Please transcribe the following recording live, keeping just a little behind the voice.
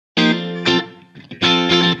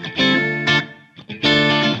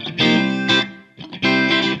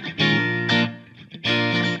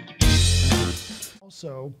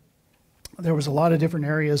So there was a lot of different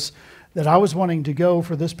areas that I was wanting to go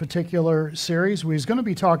for this particular series. We was going to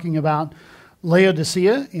be talking about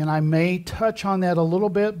Laodicea, and I may touch on that a little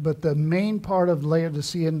bit, but the main part of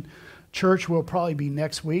Laodicean church will probably be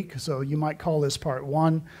next week, so you might call this part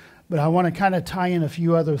one. But I want to kind of tie in a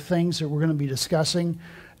few other things that we're going to be discussing.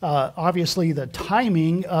 Obviously, the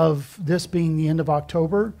timing of this being the end of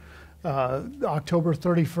October, October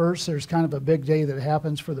 31st, there's kind of a big day that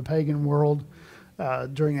happens for the pagan world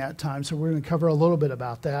during that time. So we're going to cover a little bit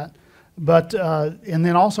about that. But, and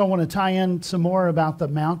then also I want to tie in some more about the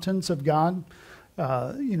mountains of God,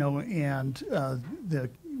 and the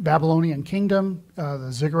Babylonian kingdom,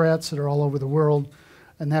 the ziggurats that are all over the world,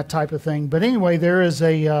 and that type of thing. But anyway, there's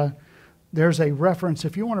a reference.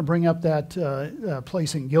 If you want to bring up that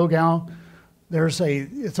place in Gilgal,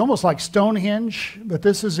 it's almost like Stonehenge, but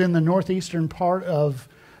this is in the northeastern part of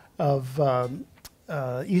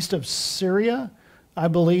east of Syria, I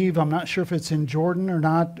believe. I'm not sure if it's in Jordan or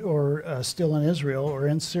not, or still in Israel or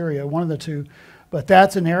in Syria, one of the two. But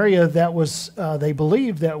that's an area that was, they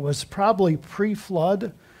believe, that was probably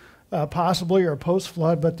pre-flood, possibly, or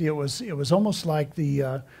post-flood. But it was almost like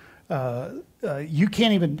the you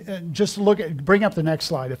can't even just bring up the next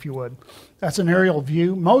slide if you would. That's an aerial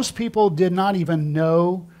view. Most people did not even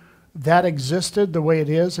know that existed the way it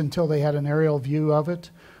is until they had an aerial view of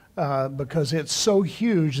it. Because it's so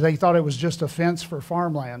huge, they thought it was just a fence for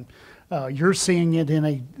farmland. You're seeing it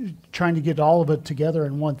trying to get all of it together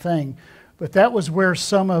in one thing. But that was where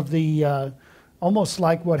some of the, almost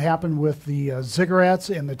like what happened with the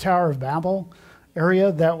ziggurats in the Tower of Babel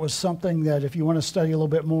area, that was something that if you want to study a little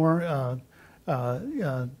bit more,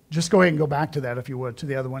 just go ahead and go back to that if you would, to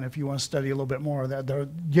the other one, if you want to study a little bit more of that. The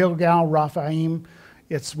Gilgal, Raphaim,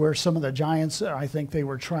 it's where some of the giants, I think they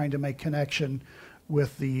were trying to make connection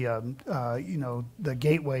with the, the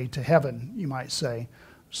gateway to heaven, you might say.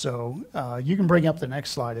 So you can bring up the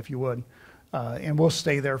next slide if you would, and we'll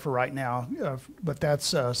stay there for right now. But that's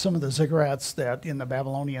some of the ziggurats that in the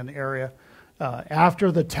Babylonian area.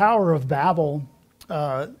 After the Tower of Babel,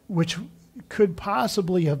 which could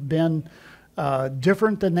possibly have been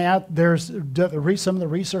different than that, some of the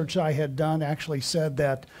research I had done actually said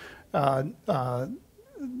that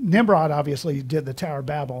Nimrod obviously did the Tower of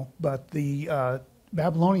Babel, but the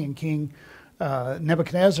Babylonian king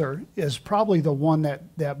Nebuchadnezzar is probably the one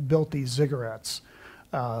that built these ziggurats.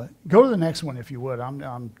 Go to the next one if you would.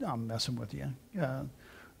 I'm messing with you.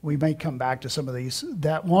 We may come back to some of these.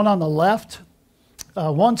 That one on the left.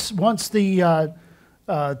 Once the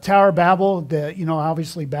Tower of Babel,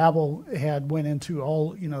 obviously Babel had went into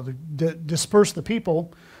all, dispersed the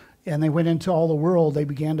people, and they went into all the world. They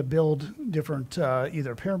began to build different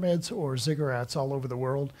either pyramids or ziggurats all over the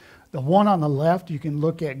world. The one on the left, you can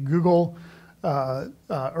look at Google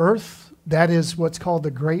Earth. That is what's called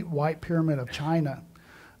the Great White Pyramid of China.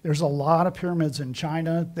 There's a lot of pyramids in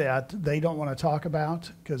China that they don't want to talk about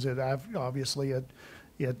because it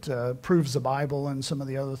proves the Bible and some of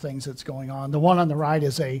the other things that's going on. The one on the right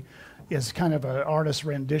is kind of an artist's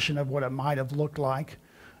rendition of what it might have looked like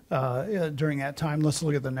during that time. Let's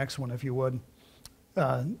look at the next one if you would.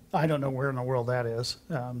 I don't know where in the world that is.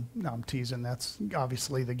 No, I'm teasing. That's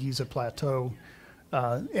obviously the Giza Plateau.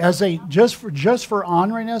 Just for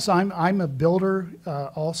honoriness, I'm a builder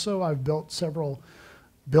also. I've built several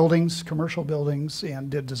buildings, commercial buildings, and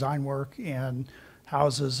did design work and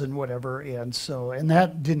houses and whatever. And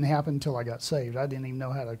that didn't happen until I got saved. I didn't even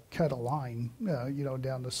know how to cut a line,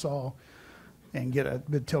 down the saw and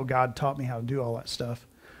until God taught me how to do all that stuff.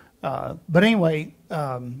 But anyway.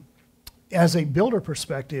 As a builder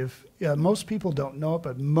perspective, most people don't know it,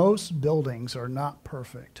 but most buildings are not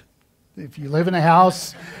perfect. If you live in a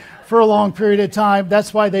house for a long period of time,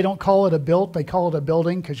 that's why they don't call it they call it a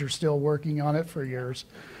building because you're still working on it for years.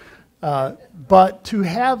 But to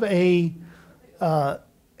have a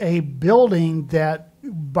building that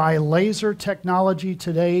by laser technology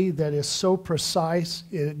today that is so precise,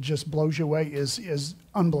 it just blows you away, is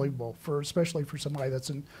unbelievable, especially for somebody that's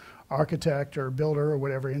an architect or builder or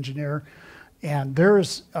whatever, engineer. And there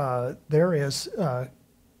is I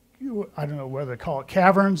don't know whether to call it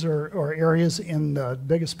caverns or areas in the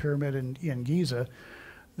biggest pyramid in Giza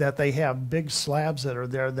that they have big slabs that are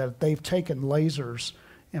there that they've taken lasers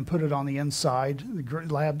and put it on the inside,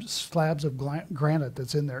 the slabs of granite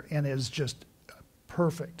that's in there, and is just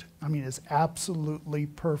perfect. I mean, it's absolutely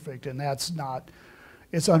perfect, and it's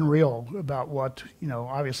unreal about what,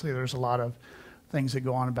 obviously there's a lot of things that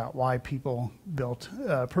go on about why people built.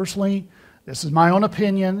 Personally, this is my own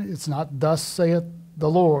opinion. It's not thus saith the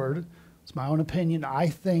Lord. It's my own opinion. I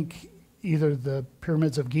think either the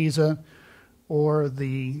pyramids of Giza or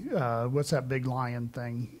the, what's that big lion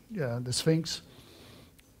thing, the Sphinx,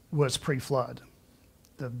 was pre-flood.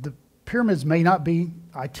 The pyramids may not be.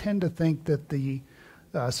 I tend to think that the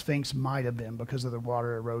Sphinx might have been because of the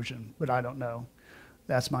water erosion, but I don't know.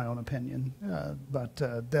 That's my own opinion. But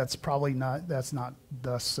that's probably not, that's not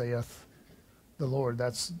thus saith the Lord.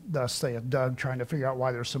 That's thus saith Doug trying to figure out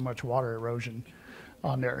why there's so much water erosion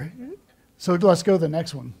on there. So let's go to the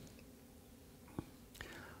next one.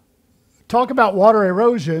 Talk about water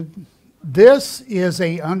erosion. This is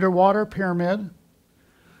a underwater pyramid.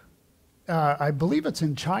 I believe it's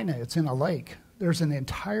in China. It's in a lake. There's an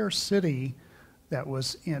entire city that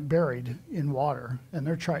was buried in water, and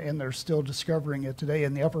they're still discovering it today.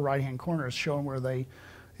 In the upper right-hand corner is showing where they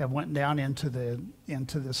have went down into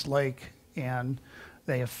this lake, and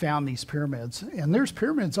they have found these pyramids. And there's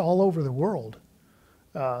pyramids all over the world,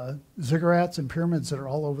 ziggurats and pyramids that are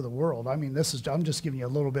all over the world. I mean, I'm just giving you a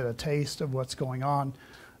little bit of taste of what's going on.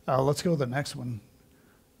 Let's go to the next one.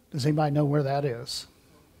 Does anybody know where that is?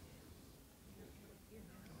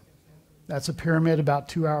 That's a pyramid about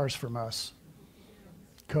 2 hours from us.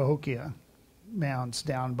 Cahokia Mounds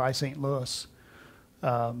down by St. Louis.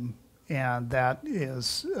 And that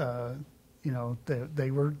is,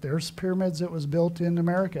 there's pyramids that was built in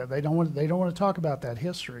America. They don't want to talk about that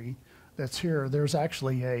history that's here. There's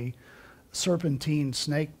actually a serpentine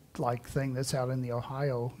snake-like thing that's out in the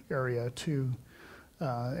Ohio area too.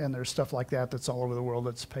 And there's stuff like that that's all over the world.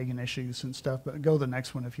 That's pagan issues and stuff. But go to the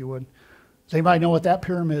next one if you would. Does anybody know what that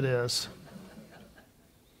pyramid is?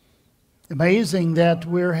 Amazing that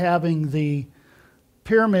we're having the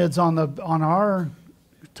pyramids on our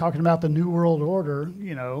talking about the New World Order,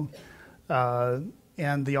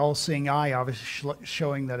 and the all-seeing eye, obviously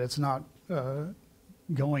showing that it's not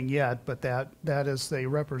going yet, but that is the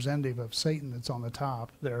representative of Satan that's on the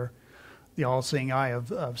top there, the all-seeing eye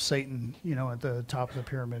of Satan, at the top of the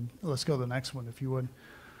pyramid. Let's go to the next one, if you would.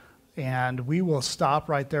 And we will stop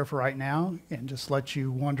right there for right now and just let you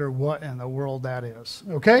wonder what in the world that is.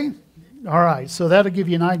 Okay? All right. So that'll give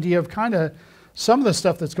you an idea of kind of some of the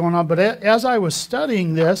stuff that's going on. But as I was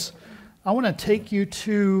studying this, I want to take you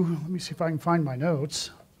to, let me see if I can find my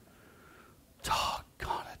notes.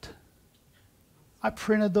 Doggone it. I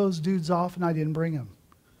printed those dudes off and I didn't bring them.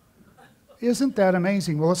 Isn't that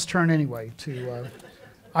amazing? Well, let's turn anyway to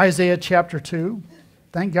Isaiah chapter 2.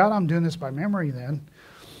 Thank God I'm doing this by memory then.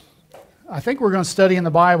 I think we're going to study in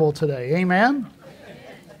the Bible today. Amen?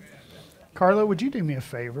 Carla, would you do me a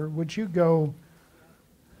favor? Would you go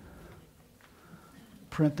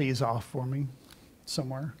print these off for me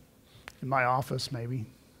somewhere? In my office, maybe.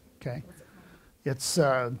 Okay. It's,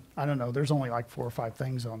 I don't know, there's only like 4 or 5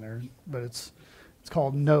 things on there, but it's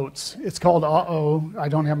called notes. It's called uh-oh, I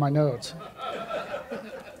don't have my notes.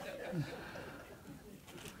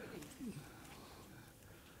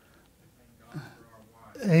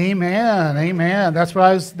 Amen, amen. That's what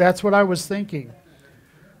I was thinking.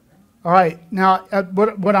 All right, now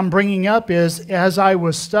what I'm bringing up is, as I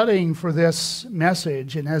was studying for this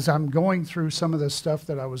message, and as I'm going through some of the stuff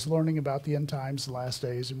that I was learning about the end times, the last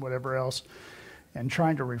days, and whatever else, and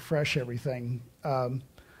trying to refresh everything,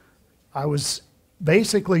 I was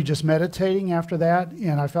basically just meditating after that,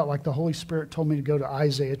 and I felt like the Holy Spirit told me to go to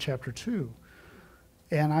Isaiah chapter 2.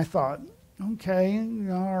 And I thought, okay,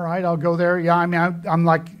 all right, I'll go there. Yeah, I mean, I'm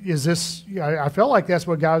like, is this? I felt like that's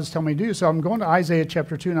what God was telling me to do. So I'm going to Isaiah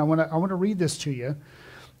chapter 2, and I want to read this to you.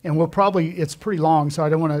 And it's pretty long, so I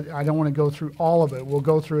don't want to go through all of it. We'll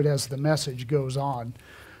go through it as the message goes on.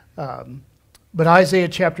 But Isaiah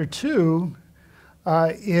chapter 2,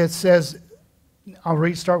 it says,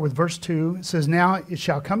 start with verse 2. It says, "Now it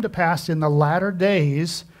shall come to pass in the latter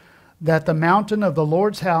days that the mountain of the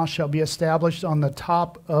Lord's house shall be established on the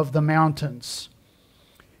top of the mountains,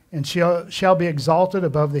 and shall be exalted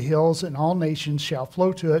above the hills, and all nations shall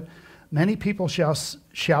flow to it. Many people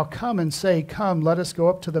shall come and say, Come, let us go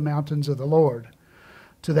up to the mountains of the Lord.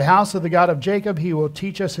 To the house of the God of Jacob, he will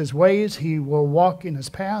teach us his ways. He will walk in his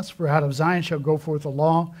paths. For out of Zion shall go forth the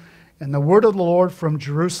law, and the word of the Lord from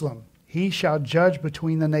Jerusalem. He shall judge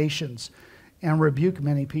between the nations, and rebuke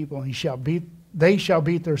many people. They shall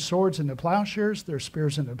beat their swords into plowshares, their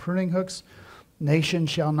spears into pruning hooks. Nation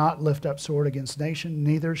shall not lift up sword against nation,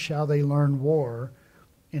 neither shall they learn war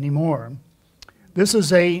anymore." There's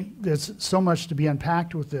so much to be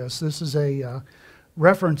unpacked with this. This is a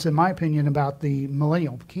reference, in my opinion, about the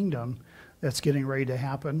millennial kingdom that's getting ready to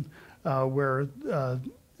happen, where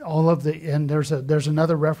and there's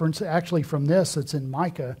another reference actually from this that's in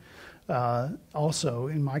Micah, also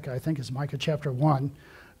in Micah, I think it's Micah chapter 1.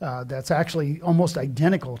 That's actually almost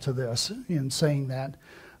identical to this in saying that.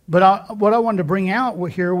 But what I wanted to bring out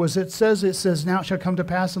here was it says, now it shall come to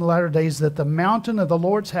pass in the latter days that the mountain of the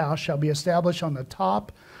Lord's house shall be established on the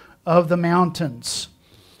top of the mountains.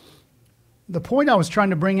 The point I was trying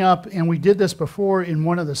to bring up, and we did this before in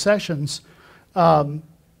one of the sessions,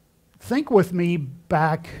 think with me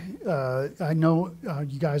back, I know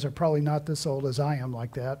you guys are probably not this old as I am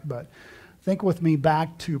like that, but think with me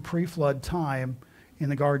back to pre-flood time in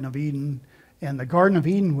the Garden of Eden. And the Garden of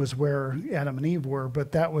Eden was where Adam and Eve were,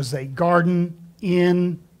 but that was a garden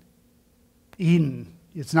in Eden.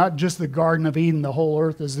 It's not just the Garden of Eden, the whole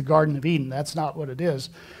earth is the Garden of Eden. That's not what it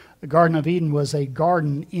is. The Garden of Eden was a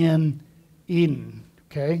garden in Eden,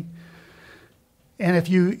 okay? And if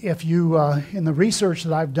you in the research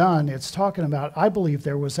that I've done, it's talking about, I believe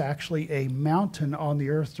there was actually a mountain on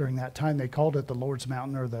the earth during that time. They called it the Lord's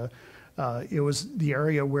Mountain, or it was the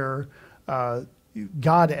area where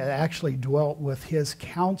God actually dwelt with his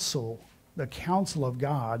council, the council of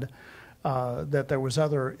God, that there was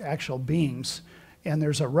other actual beings. And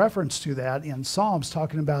there's a reference to that in Psalms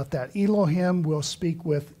talking about that Elohim will speak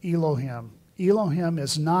with Elohim. Elohim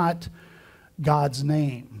is not God's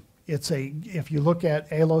name. If you look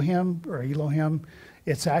at Elohim or Elohim,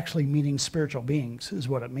 it's actually meaning spiritual beings is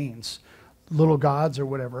what it means. Little gods or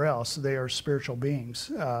whatever else, they are spiritual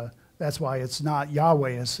beings. That's why it's not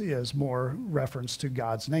Yahweh is more reference to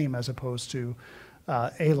God's name as opposed to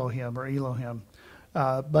Elohim or Elohim.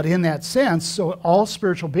 But in that sense, so all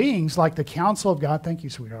spiritual beings, like the counsel of God, thank you,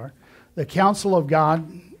 sweetheart, the counsel of God,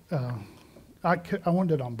 I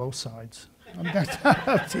wanted it on both sides.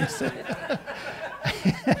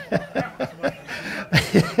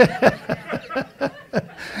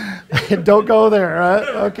 Don't go there, right?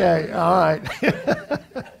 Okay, all right.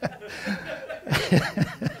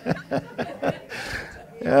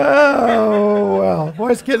 Oh, well.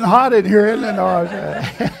 Boy, it's getting hot in here, isn't it?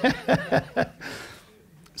 No,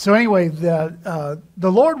 so anyway, the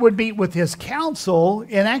Lord would meet with his council,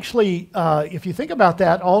 and actually, if you think about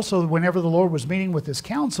that, also, whenever the Lord was meeting with his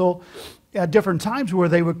council, at different times where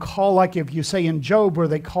they would call, like if you say in Job, where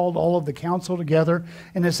they called all of the council together,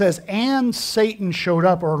 and it says, and Satan showed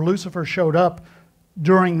up, or Lucifer showed up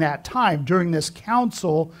during that time, during this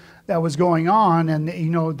council that was going on, and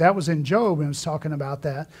that was in Job, and it was talking about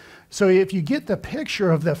that. So if you get the picture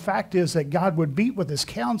of the fact is that God would meet with his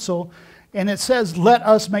council, and it says, let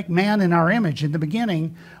us make man in our image. In the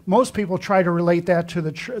beginning, most people try to relate that to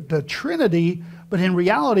the Trinity, but in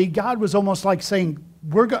reality, God was almost like saying,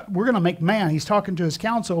 we're going to make man. He's talking to his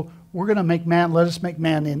council, we're going to make man, let us make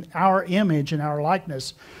man in our image, in our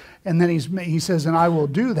likeness. And then he says, and I will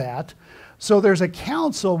do that. So there's a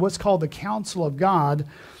council, what's called the council of God.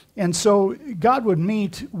 And so God would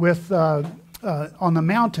meet with on the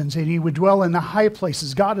mountains, and he would dwell in the high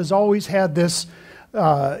places. God has always had this,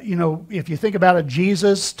 if you think about it,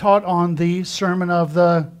 Jesus taught on the Sermon of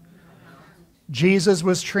the... Jesus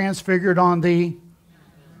was transfigured on the...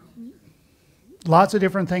 Lots of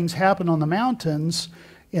different things happen on the mountains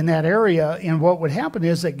in that area, and what would happen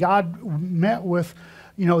is that God met with,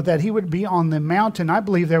 that he would be on the mountain. I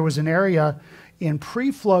believe there was an area in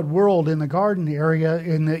pre-flood world in the garden area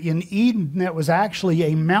in Eden that was actually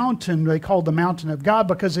a mountain they called the mountain of God,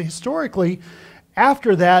 because historically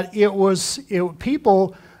after that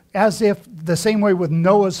people, as if the same way with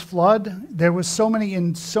Noah's flood, there was so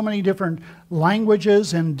many different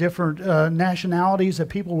languages and different nationalities that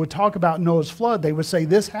people would talk about Noah's flood. They would say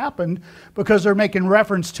this happened because they're making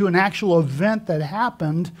reference to an actual event that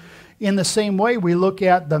happened. In the same way, we look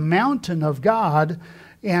at the mountain of God,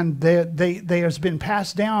 and they has been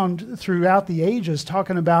passed down throughout the ages,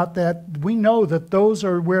 talking about that we know that those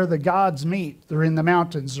are where the gods meet. They're in the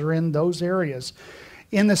mountains, they're in those areas.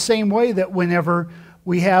 In the same way that whenever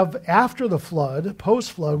we have, after the flood,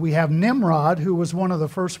 post-flood, we have Nimrod, who was one of the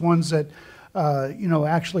first ones that,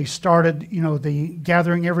 actually started, the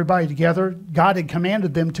gathering everybody together. God had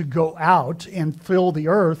commanded them to go out and fill the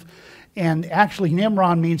earth. And actually,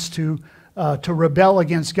 Nimrod means to rebel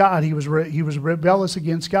against God. He was rebellious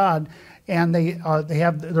against God, and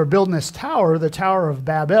they're building this tower, the Tower of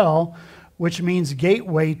Babel, which means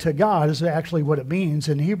gateway to God is actually what it means.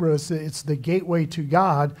 In Hebrew, it's the gateway to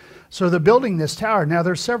God. So they're building this tower. Now,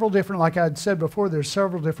 there's several different, like I had said before, there's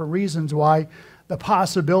several different reasons why, the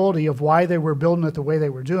possibility of why they were building it the way they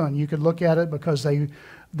were doing. You could look at it because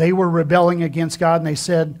they were rebelling against God, and they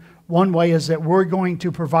said, one way is that we're going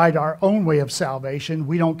to provide our own way of salvation.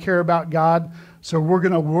 We don't care about God, so we're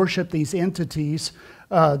going to worship these entities,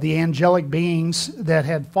 the angelic beings that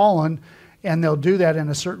had fallen, and they'll do that in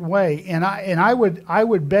a certain way. And I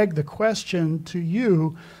would beg the question to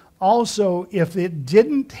you also, if it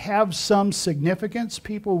didn't have some significance,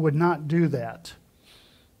 people would not do that.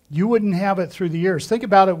 You wouldn't have it through the years. Think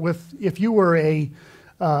about it with if you were an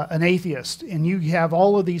atheist and you have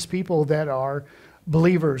all of these people that are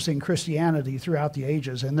believers in Christianity throughout the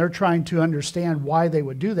ages, and they're trying to understand why they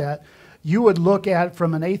would do that. You would look at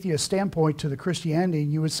from an atheist standpoint to the Christianity,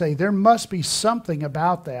 and you would say there must be something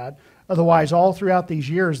about that. Otherwise, all throughout these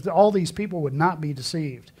years, all these people would not be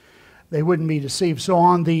deceived. They wouldn't be deceived. So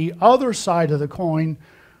on the other side of the coin,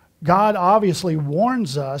 God obviously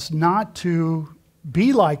warns us not to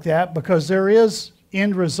be like that, because there is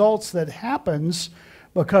end results that happens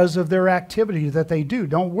because of their activity that they do.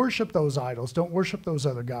 Don't worship those idols. Don't worship those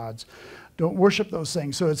other gods. Don't worship those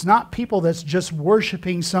things. So it's not people that's just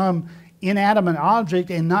worshiping some inanimate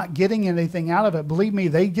object and not getting anything out of it. Believe me,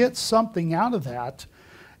 they get something out of that.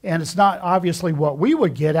 And it's not obviously what we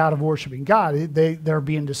would get out of worshiping God. They're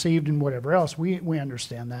being deceived and whatever else. We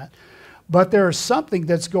understand that. But there is something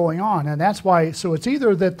that's going on. And that's why, so it's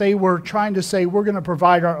either that they were trying to say, we're going to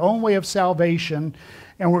provide our own way of salvation,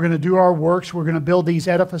 and we're going to do our works, we're going to build these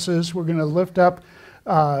edifices, we're going to lift up,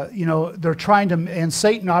 they're trying to, and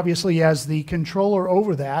Satan obviously as the controller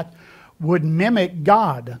over that, would mimic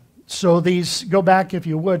God. So these, go back if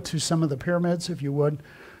you would to some of the pyramids, if you would.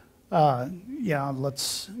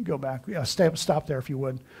 Let's go back. Stop there if you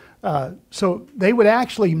would. So they would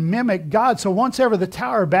actually mimic God. So once ever the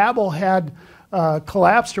Tower of Babel had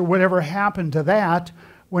collapsed or whatever happened to that,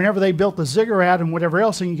 whenever they built the ziggurat and whatever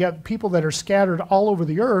else, and you got people that are scattered all over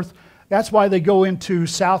the earth, that's why they go into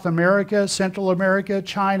South America, Central America,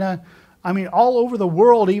 China, I mean, all over the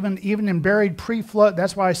world, even in buried pre-flood.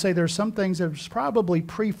 That's why I say there's some things that was probably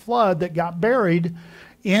pre-flood that got buried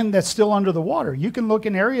in that's still under the water. You can look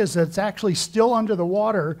in areas that's actually still under the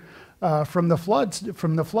water from the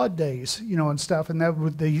flood days, and stuff, and that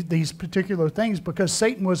would these particular things, because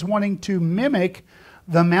Satan was wanting to mimic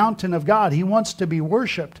the mountain of God. He wants to be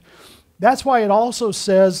worshipped. That's why it also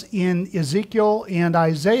says in Ezekiel and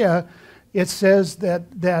Isaiah, it says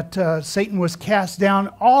that Satan was cast down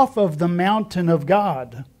off of the mountain of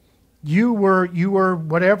God. You were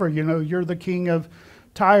whatever, you're the king of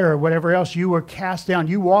Tyre or whatever else. You were cast down.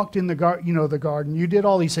 You walked in the garden. You did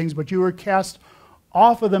all these things, but you were cast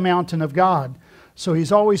off of the mountain of God. So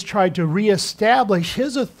he's always tried to reestablish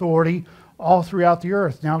his authority all throughout the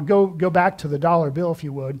earth. Now go back to the dollar bill, if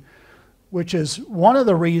you would, which is one of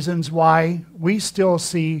the reasons why we still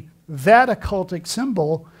see that occultic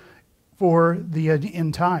symbol for the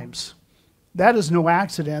end times. That is no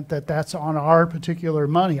accident that that's on our particular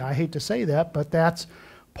money. I hate to say that, but that's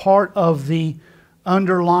part of the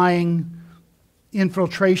underlying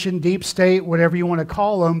infiltration, deep state, whatever you want to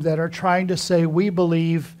call them, that are trying to say we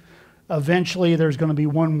believe eventually there's going to be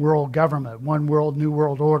one world government, one world, new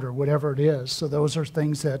world order, whatever it is. So those are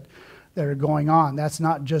things that are going on. That's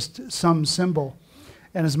not just some symbol.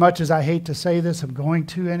 And as much as I hate to say this, I'm going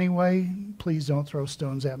to anyway. Please don't throw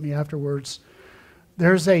stones at me afterwards.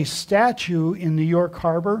 There's a statue in New York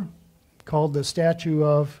Harbor called the Statue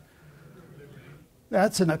of...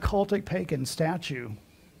 That's an occultic pagan statue.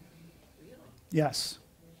 Yes.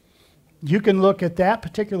 You can look at that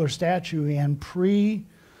particular statue and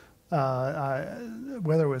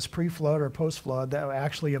whether it was pre-flood or post-flood, that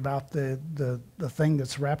actually about the thing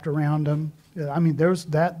that's wrapped around them. I mean, there's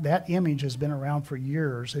that image has been around for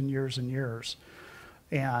years and years and years.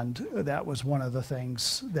 And that was one of the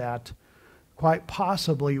things that quite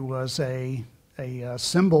possibly was a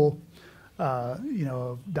symbol,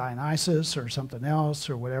 of Dionysus or something else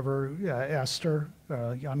or whatever, Esther.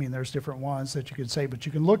 I mean, there's different ones that you could say, but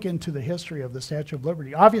you can look into the history of the Statue of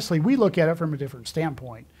Liberty. Obviously, we look at it from a different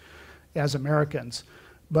standpoint as Americans,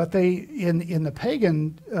 but they, in the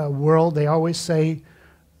pagan world, they always say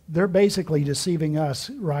they're basically deceiving us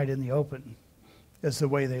right in the open, is the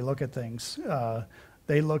way they look at things.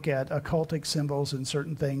 They look at occultic symbols and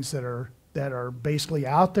certain things that are basically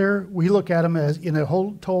out there. We look at them as in a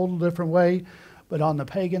whole total different way, but on the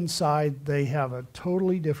pagan side, they have a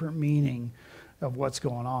totally different meaning of what's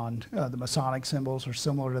going on. The Masonic symbols are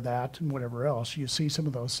similar to that, and whatever else. You see some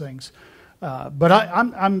of those things. But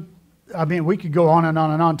I mean, we could go on and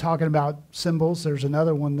on and on talking about symbols. There's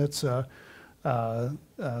another one that's never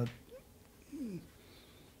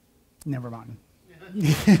mind.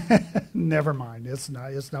 Never mind. It's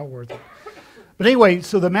not worth it. But anyway,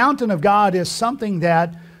 so the mountain of God is something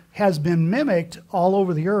that has been mimicked all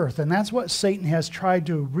over the earth, and that's what Satan has tried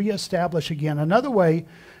to reestablish again. Another way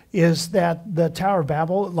is that the Tower of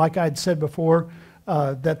Babel, like I'd said before,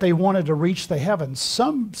 that they wanted to reach the heavens.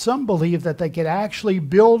 Some believe that they could actually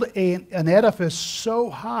build an edifice so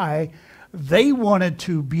high they wanted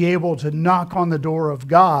to be able to knock on the door of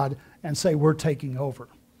God and say, we're taking over.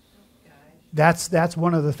 That's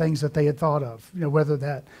one of the things that they had thought of, whether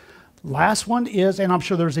that Last one is, and I'm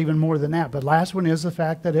sure there's even more than that, but last one is the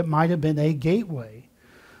fact that it might have been a gateway.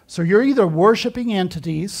 So you're either worshiping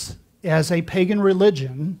entities as a pagan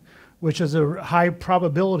religion, which is a high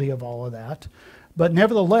probability of all of that, but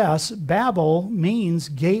nevertheless, Babel means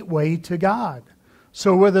gateway to God.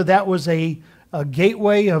 So whether that was a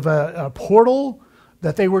gateway of a portal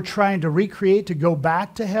that they were trying to recreate to go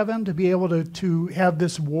back to heaven, to be able to have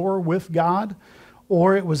this war with God,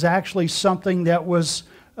 or it was actually something that was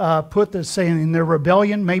put the saying in their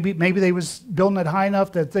rebellion. Maybe they was building it high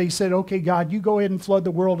enough that they said, okay, God, you go ahead and flood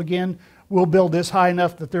the world again. We'll build this high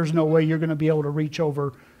enough that there's no way you're going to be able to reach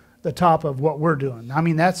over the top of what we're doing. I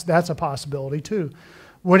mean, that's a possibility too.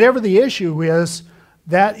 Whatever the issue is,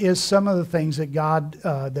 that is some of the things that God,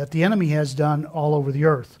 that the enemy has done all over the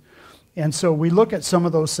earth. And so we look at some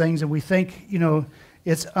of those things and we think,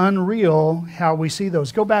 it's unreal how we see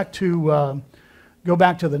those. Go back to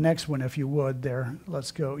the next one, if you would, there.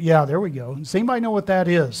 Let's go. Yeah, there we go. Does anybody know what that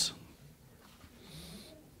is?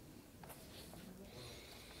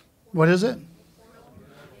 What is it?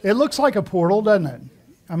 It looks like a portal, doesn't it?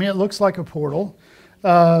 I mean, it looks like a portal.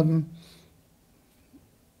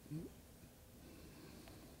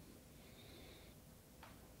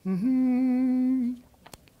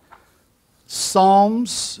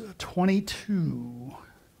 Psalms 22.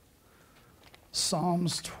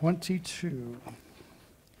 Psalms 22.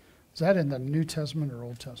 Is that in the New Testament or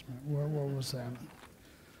Old Testament? Where was that?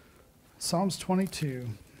 Psalms 22.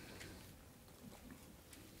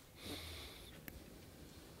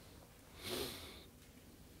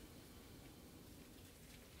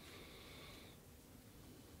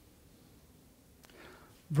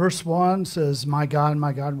 Verse 1 says, my God,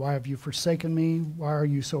 why have you forsaken me? Why are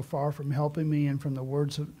you so far from helping me and from the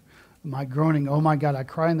words of my groaning? Oh my God, I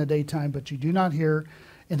cry in the daytime, but you do not hear,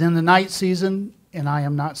 and in the night season, and I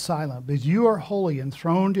am not silent. But you are holy,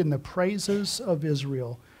 enthroned in the praises of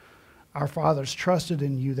Israel. Our fathers trusted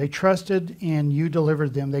in you. They trusted, and you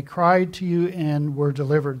delivered them. They cried to you and were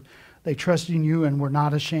delivered. They trusted in you and were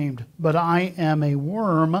not ashamed. But I am a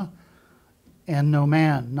worm and no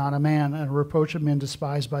man, not a man, and a reproach of men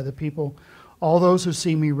despised by the people. All those who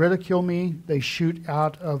see me ridicule me. They shoot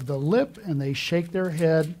out of the lip, and they shake their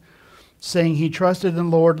head, saying, he trusted in the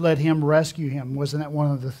Lord, let him rescue him. Wasn't that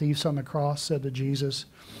one of the thieves on the cross said to Jesus?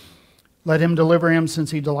 Let him deliver him,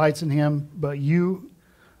 since he delights in him. But you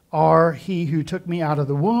are he who took me out of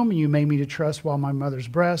the womb, and you made me to trust while my mother's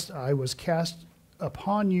breast. I was cast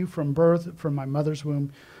upon you from birth, from my mother's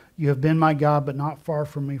womb. You have been my God, but not far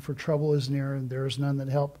from me, for trouble is near, and there is none that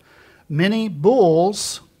help. Many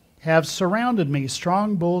bulls have surrounded me.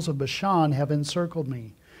 Strong bulls of Bashan have encircled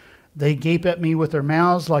me. They gape at me with their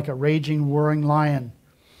mouths like a raging, roaring lion.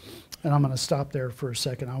 And I'm going to stop there for a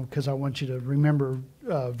second because I want you to remember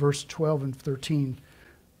verse 12 and 13.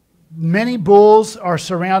 Many bulls are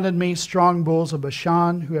surrounded me, strong bulls of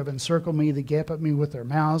Bashan who have encircled me. They gape at me with their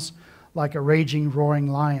mouths like a raging,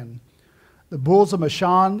 roaring lion. The bulls of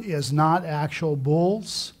Bashan is not actual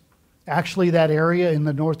bulls. Actually, that area in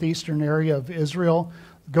the northeastern area of Israel.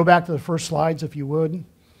 Go back to the first slides if you would.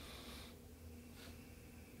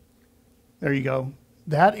 There you go.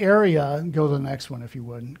 That area, go to the next one if you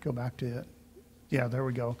would. Go back to it. Yeah, there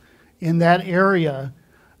we go. In that area,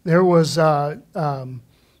 there was, where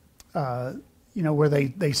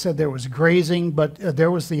they said there was grazing, but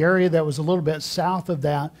there was the area that was a little bit south of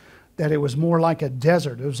that it was more like a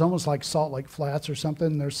desert. It was almost like Salt Lake Flats or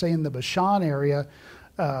something. They're saying the Bashan area,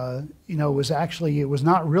 it was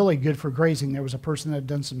not really good for grazing. There was a person that had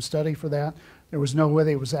done some study for that. There was no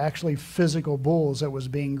way it was actually physical bulls that was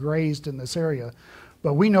being grazed in this area.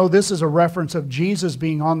 But we know this is a reference of Jesus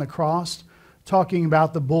being on the cross, talking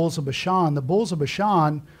about the bulls of Bashan. The bulls of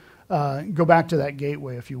Bashan, go back to that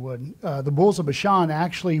gateway if you would. The bulls of Bashan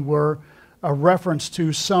actually were a reference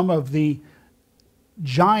to some of the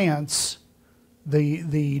giants, the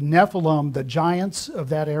Nephilim, the giants of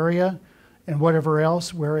that area, and whatever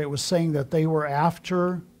else, where it was saying that they were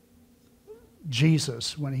after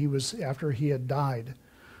Jesus after he had died,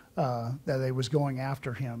 that they was going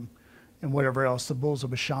after him, and whatever else, the bulls of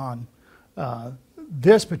Bashan.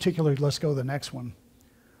 This particular, let's go to the next one.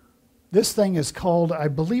 This thing is called, I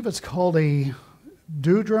believe it's called a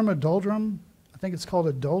doldrum. I think it's called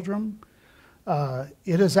a doldrum.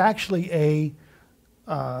 It is actually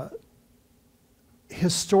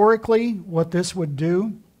historically what this would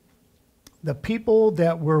do. The people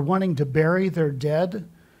that were wanting to bury their dead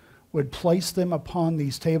would place them upon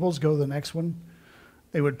these tables. Go to the next one.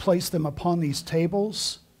 They would place them upon these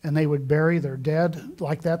tables, and they would bury their dead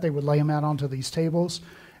like that. They would lay them out onto these tables,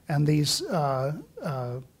 and these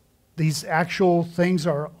actual things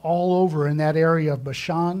are all over in that area of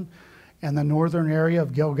Bashan. and the northern area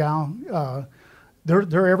of Gilgal.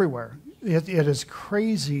 They're everywhere. It is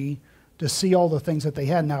crazy to see all the things that they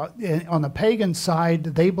had. Now, on the pagan side,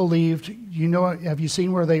 they believed, have you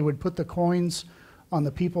seen where they would put the coins on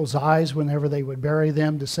the people's eyes whenever they would bury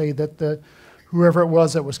them to say that whoever it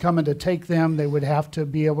was that was coming to take them, they would have to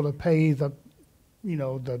be able to pay the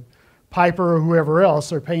piper or whoever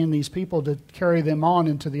else. They're paying these people to carry them on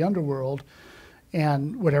into the underworld,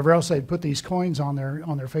 and whatever else, they'd put these coins on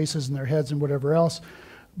their faces and their heads and whatever else.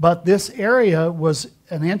 But this area was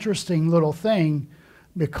an interesting little thing,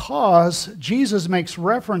 because Jesus makes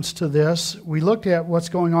reference to this. We looked at what's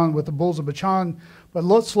going on with the bulls of Bashan, but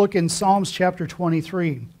let's look in Psalms chapter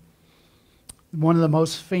 23, one of the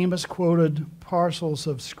most famous quoted parcels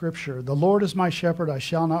of Scripture. The Lord is my shepherd, I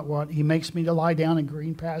shall not want. He makes me to lie down in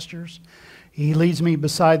green pastures. He leads me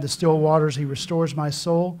beside the still waters. He restores my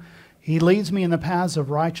soul. He leads me in the paths of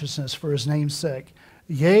righteousness for his name's sake.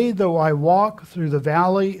 Yea, though I walk through the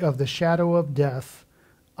valley of the shadow of death,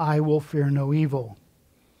 I will fear no evil.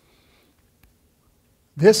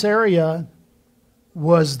 This area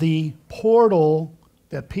was the portal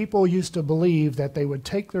that people used to believe that they would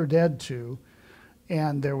take their dead to,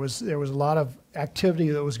 and there was a lot of activity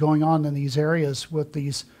that was going on in these areas with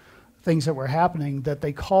these things that were happening, that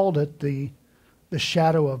they called it the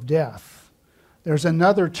shadow of death. There's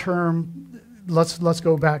another term, let's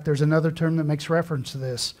go back, there's another term that makes reference to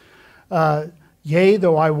this. Yea,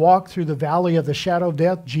 though I walk through the valley of the shadow of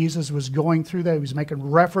death, Jesus was going through that. He was making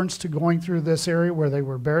reference to going through this area where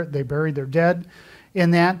they buried their dead in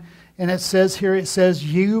that. And it says here,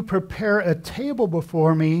 you prepare a table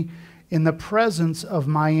before me in the presence of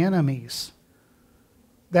my enemies.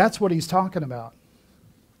 That's what he's talking about.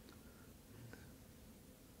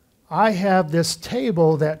 I have this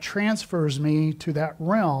table that transfers me to that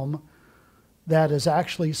realm that is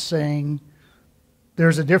actually saying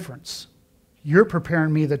there's a difference. You're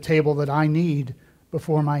preparing me the table that I need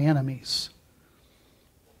before my enemies.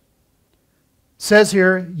 It says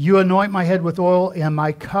here, you anoint my head with oil and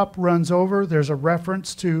my cup runs over. There's a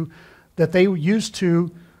reference to that they used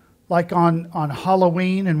to, like on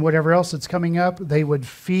Halloween and whatever else that's coming up, they would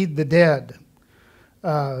feed the dead.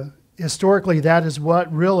 Historically, that is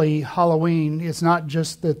what really Halloween, it's not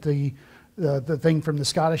just that the thing from the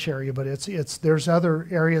Scottish area, but there's other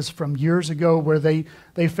areas from years ago where they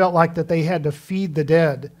felt like that they had to feed the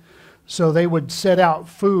dead. So they would set out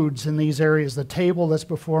foods in these areas, the table that's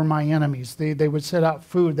before my enemies. They would set out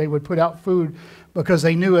food. They would put out food because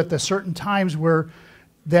they knew at the certain times where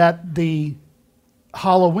that the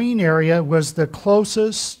Halloween area was the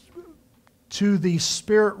closest to the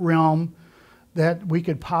spirit realm that we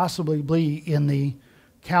could possibly be in the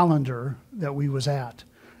calendar that we was at.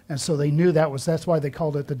 And so they knew that's why they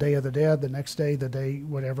called it the Day of the Dead, the next day, the day,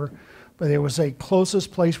 whatever. But it was a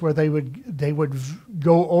closest place where they would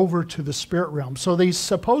go over to the spirit realm. So these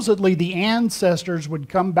supposedly the ancestors would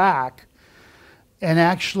come back and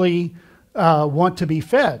actually want to be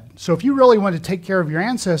fed. So if you really want to take care of your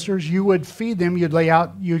ancestors, you would feed them,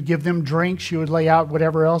 you'd give them drinks, you would lay out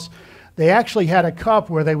whatever else. They actually had a cup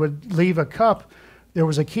where they would leave a cup. There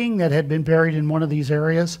was a king that had been buried in one of these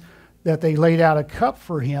areas that they laid out a cup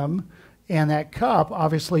for him, and that cup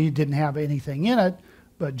obviously didn't have anything in it,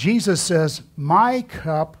 but Jesus says, my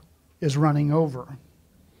cup is running over.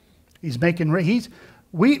 We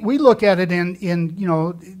look at it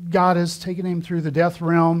in God has taken him through the death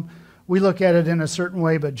realm. We look at it in a certain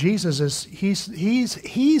way, but Jesus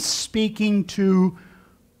he's speaking to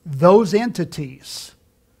those entities.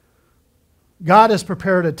 God has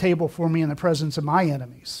prepared a table for me in the presence of my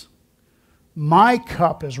enemies. My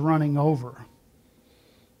cup is running over.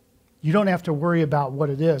 You don't have to worry about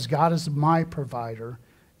what it is. God is my provider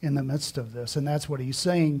in the midst of this. And that's what he's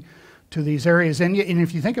saying to these areas. And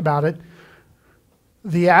if you think about it,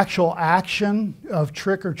 the actual action of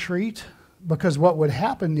trick or treat, because what would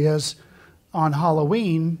happen is on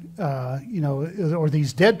Halloween, or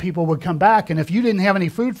these dead people would come back, and if you didn't have any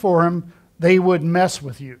food for them, they would mess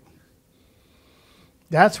with you.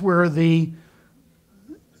 That's where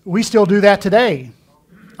we still do that today.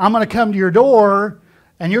 I'm going to come to your door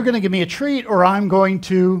and you're going to give me a treat, or I'm going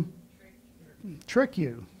to trick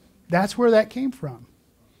you. That's where that came from.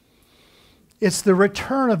 It's the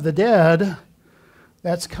return of the dead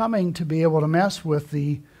that's coming to be able to mess with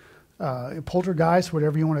the poltergeist,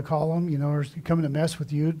 whatever you want to call them, or coming to mess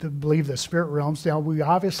with you, to believe the spirit realms. Now, we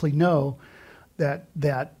obviously know that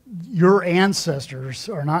your ancestors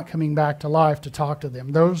are not coming back to life to talk to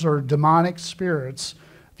them. Those are demonic spirits.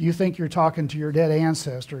 If you think you're talking to your dead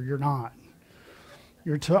ancestor, you're not.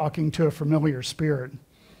 You're talking to a familiar spirit.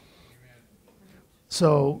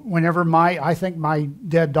 So whenever I think my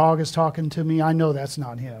dead dog is talking to me, I know that's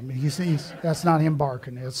not him. That's not him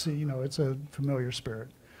barking. It's it's a familiar spirit.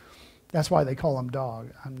 That's why they call him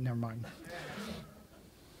dog. Never mind.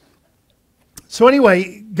 So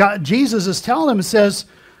anyway, Jesus is telling him, it says,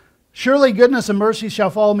 surely goodness and mercy shall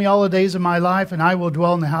follow me all the days of my life, and I will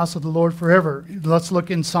dwell in the house of the Lord forever. Let's look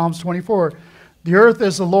in Psalms 24. The earth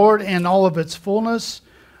is the Lord and all of its fullness,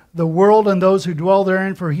 the world and those who dwell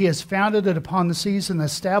therein, for he has founded it upon the seas and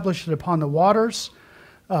established it upon the waters.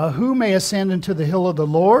 Who may ascend into the hill of the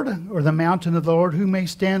Lord, or the mountain of the Lord? Who may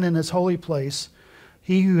stand in his holy place?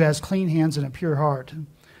 He who has clean hands and a pure heart.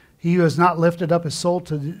 He who has not lifted up his soul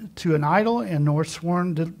to an idol, and nor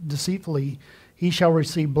sworn deceitfully, he shall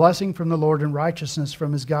receive blessing from the Lord and righteousness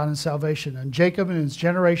from his God and salvation. And Jacob and his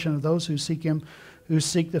generation of those who seek him, who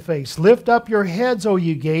seek the face. Lift up your heads, O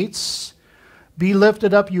you gates. Be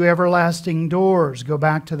lifted up, you everlasting doors. Go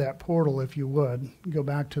back to that portal, if you would. Go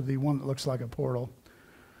back to the one that looks like a portal.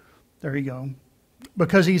 There you go.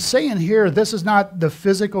 Because he's saying here, this is not the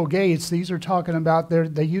physical gates. These are talking about,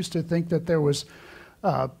 they used to think that there was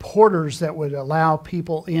porters that would allow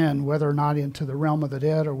people in, whether or not into the realm of the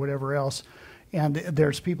dead or whatever else. And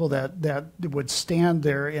there's people that would stand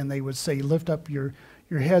there and they would say, lift up your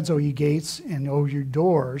heads, O ye gates, and O your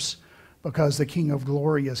doors, because the King of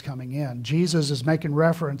glory is coming in. Jesus is making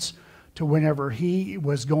reference to whenever he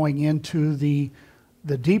was going into the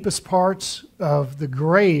deepest parts of the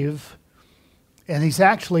grave, and he's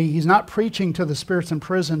not preaching to the spirits in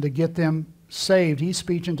prison to get them saved. He's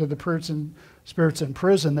speaking to the spirits in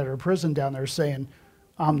prison that are imprisoned down there, saying,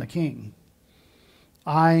 I'm the king.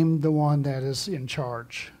 I'm the one that is in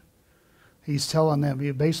charge. He's telling them,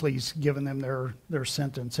 basically he's giving them their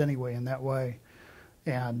sentence anyway in that way.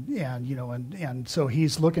 And so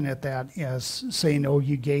he's looking at that as saying, oh,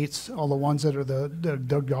 you gates, all the ones that are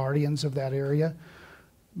the guardians of that area,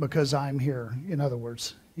 because I'm here, in other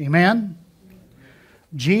words. Amen?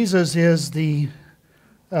 Jesus is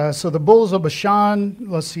so the bulls of Bashan,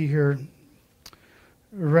 let's see here,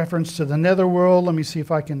 reference to the netherworld. Let me see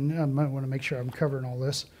if I want to make sure I'm covering all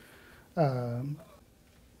this.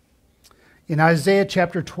 In Isaiah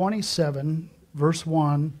chapter 27, verse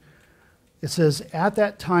 1, it says, at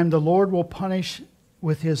that time the Lord will punish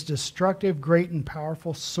with his destructive, great, and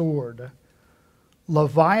powerful sword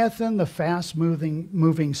Leviathan, the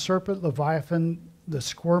fast-moving serpent, Leviathan, the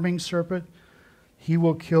squirming serpent. He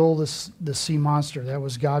will kill the sea monster. That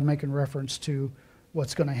was God making reference to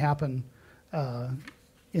what's going to happen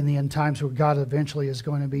in the end times, where God eventually is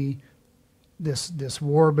going to be this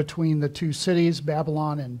war between the two cities,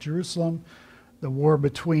 Babylon and Jerusalem, the war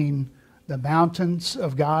between the mountains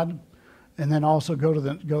of God, and then also go to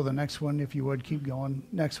the next one, if you would, keep going.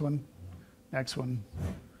 Next one,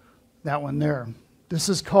 that one there. This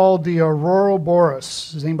is called the Aurora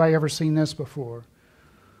Boreas. Has anybody ever seen this before?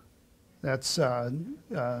 That's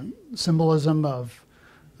symbolism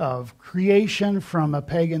of creation from a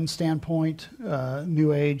pagan standpoint,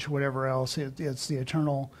 New Age, whatever else. It's the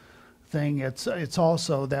eternal thing. It's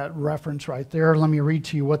also that reference right there. Let me read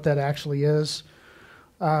to you what that actually is.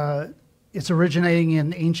 It's originating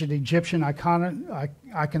in ancient Egyptian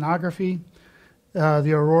iconography.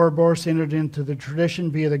 The Aurora Boreas entered into the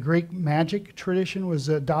tradition via the Greek magic tradition, was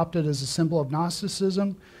adopted as a symbol of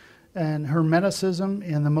Gnosticism and Hermeticism,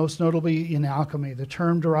 and the most notably in alchemy. The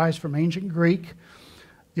term derives from ancient Greek.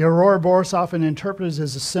 The Aurora Boreas, often interpreted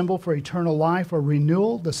as a symbol for eternal life or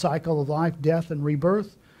renewal, the cycle of life, death, and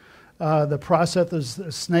rebirth. The process of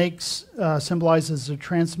the snakes symbolizes the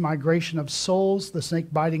transmigration of souls. The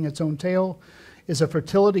snake biting its own tail is a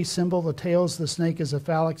fertility symbol. The tail of the snake is a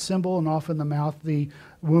phallic symbol, and often the mouth the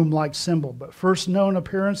womb-like symbol. But first known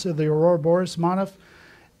appearance of the Aurora Boreas motif,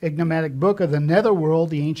 enigmatic book of the netherworld,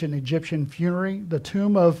 the ancient Egyptian funerary, the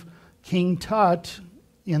tomb of King Tut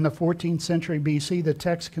in the 14th century BC. The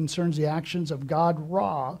text concerns the actions of God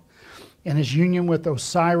Ra and his union with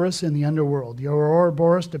Osiris in the underworld. The Aurora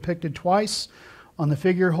Boreas depicted twice on the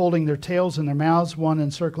figure holding their tails in their mouths, one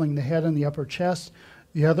encircling the head and the upper chest,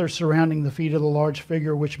 the other surrounding the feet of the large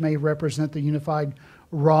figure, which may represent the unified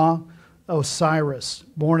Ra Osiris,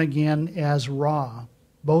 born again as Ra.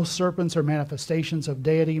 Both serpents are manifestations of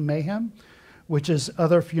deity mayhem, which is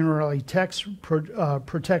other funerary text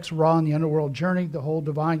protects Ra in the underworld journey. The whole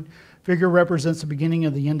divine figure represents the beginning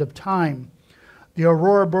of the end of time. The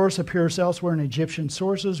Aurora Boreas appears elsewhere in Egyptian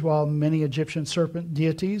sources, while many Egyptian serpent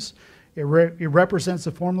deities. It represents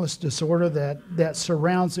the formless disorder that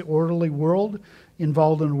surrounds the orderly world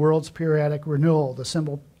involved in the world's periodic renewal. The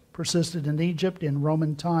symbol persisted in Egypt in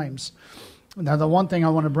Roman times. Now, the one thing I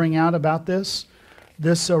want to bring out about this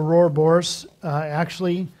Aurora Boreas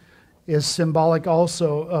actually is symbolic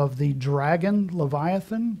also of the dragon,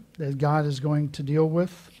 Leviathan, that God is going to deal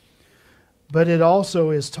with. But it also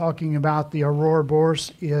is talking about the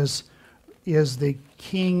Ouroboros is the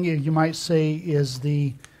king, you might say, is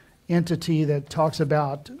the entity that talks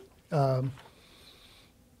about, what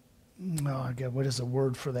is the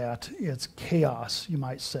word for that? It's chaos, you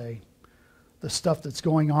might say. The stuff that's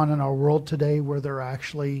going on in our world today where they're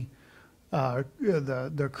actually,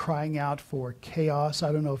 they're crying out for chaos.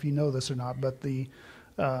 I don't know if you know this or not, but the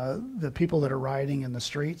people that are rioting in the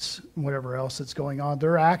streets, whatever else that's going on,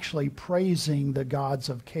 they're actually praising the gods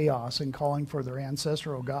of chaos and calling for their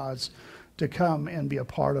ancestral gods to come and be a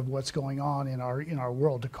part of what's going on in our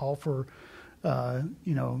world, to call for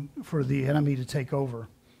for the enemy to take over.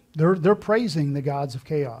 They're praising the gods of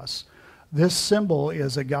chaos. This symbol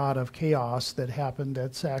is a god of chaos that happened.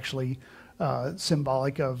 That's actually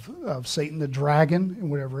symbolic of Satan, the dragon, and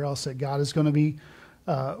whatever else that God is going to be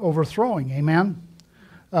overthrowing. Amen.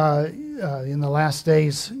 In the last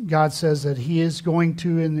days, God says that He is going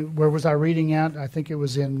to. And where was I reading at? I think it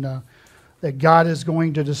was in that God is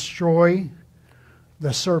going to destroy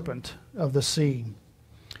the serpent of the sea.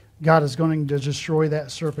 God is going to destroy that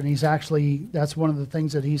serpent. That's one of the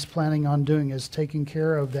things that He's planning on doing, is taking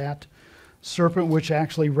care of that serpent, which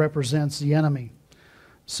actually represents the enemy.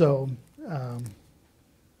 So, amen,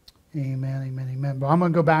 amen, amen. But I'm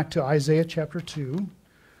going to go back to Isaiah chapter 2,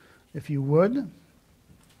 if you would.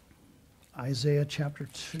 Isaiah chapter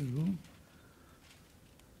 2.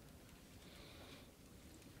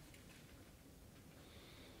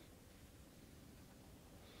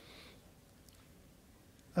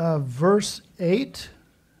 Verse 8.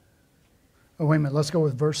 Oh, wait a minute. Let's go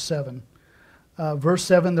with verse 7. Verse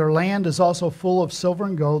 7, their land is also full of silver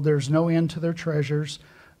and gold. There's no end to their treasures.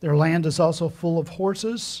 Their land is also full of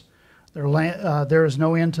horses. There is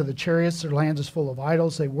no end to the chariots. Their land is full of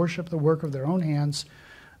idols. They worship the work of their own hands,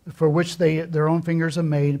 for which their own fingers have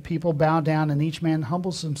made. People bow down, and each man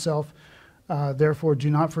humbles himself. Therefore, do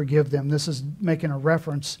not forgive them. This is making a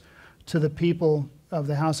reference to the people of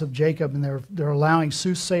the house of Jacob, and they're allowing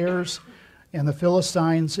soothsayers and the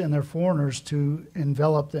Philistines and their foreigners to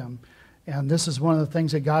envelop them. And this is one of the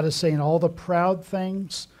things that God is saying, all the proud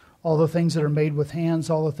things, all the things that are made with hands,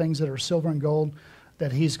 all the things that are silver and gold,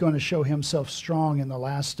 that He's going to show Himself strong in the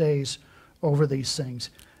last days over these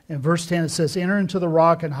things. In verse 10 it says, enter into the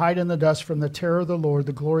rock and hide in the dust from the terror of the Lord,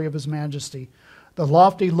 the glory of His majesty. The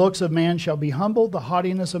lofty looks of man shall be humbled, the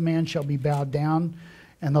haughtiness of man shall be bowed down,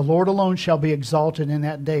 and the Lord alone shall be exalted in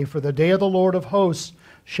that day. For the day of the Lord of hosts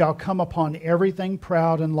shall come upon everything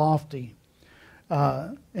proud and lofty.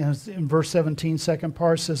 And in verse 17, second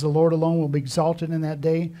part says, the Lord alone will be exalted in that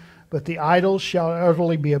day, but the idols shall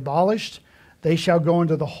utterly be abolished. They shall go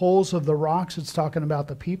into the holes of the rocks. It's talking about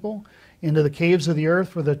the people. Into the caves of the earth,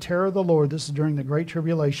 for the terror of the Lord, this is during the great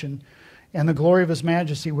tribulation, and the glory of His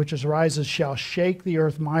majesty, which arises, shall shake the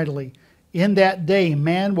earth mightily. In that day,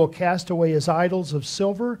 man will cast away his idols of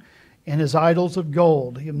silver and his idols of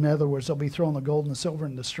gold. In other words, they'll be throwing the gold and the silver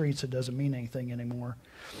in the streets. It doesn't mean anything anymore.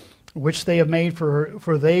 Which they have made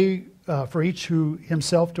for each who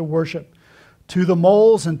himself to worship. To the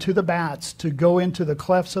moles and to the bats, to go into the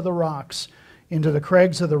clefts of the rocks, into the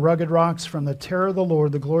crags of the rugged rocks, from the terror of the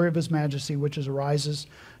Lord, the glory of His majesty, which arises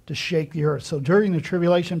to shake the earth. So during the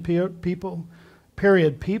tribulation period,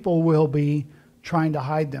 people will be trying to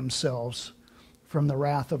hide themselves from the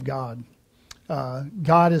wrath of God.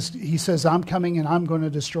 He says, I'm coming and I'm going to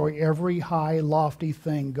destroy every high, lofty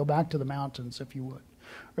thing. Go back to the mountains, if you would,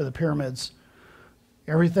 or the pyramids.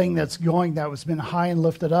 Everything that's been high and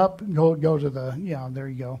lifted up, go to there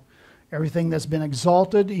you go. Everything that's been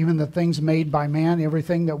exalted, even the things made by man,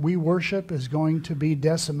 everything that we worship is going to be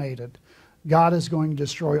decimated. God is going to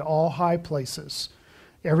destroy all high places.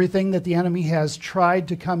 Everything that the enemy has tried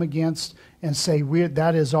to come against and say,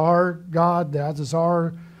 that is our God, that is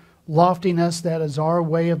our loftiness, that is our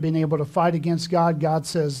way of being able to fight against God, God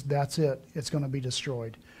says, that's it. It's going to be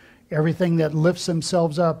destroyed. Everything that lifts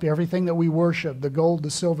themselves up, everything that we worship, the gold,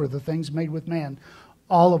 the silver, the things made with man,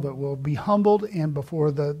 all of it will be humbled and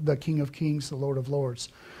before the King of Kings, the Lord of Lords.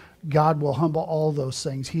 God will humble all those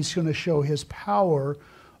things. He's going to show His power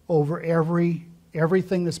over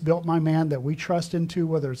everything that's built by man that we trust into,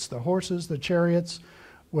 whether it's the horses, the chariots,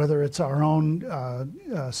 whether it's our own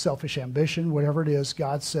selfish ambition, whatever it is.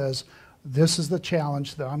 God says, this is the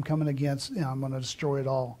challenge that I'm coming against, and I'm going to destroy it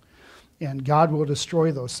all. And God will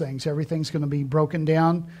destroy those things. Everything's going to be broken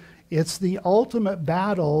down. It's the ultimate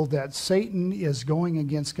battle that Satan is going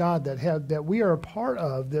against God, that we are a part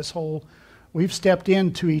of. This whole, we've stepped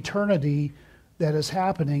into eternity that is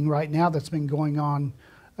happening right now, that's been going on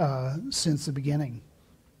since the beginning.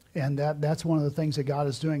 And that's one of the things that God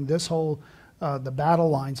is doing. This whole, the battle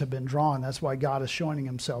lines have been drawn. That's why God is showing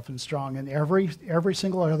himself in strong. And every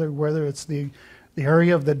single other, whether it's the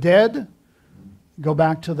area of the dead, go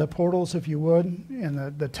back to the portals if you would,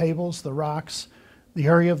 and the tables, the rocks, the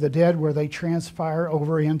area of the dead where they transpire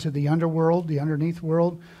over into the underworld, the underneath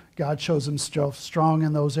world. God shows himself strong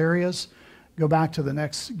in those areas. Go back to the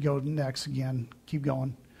next, go next again, keep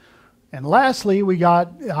going. And lastly, we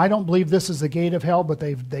got, I don't believe this is the gate of hell, but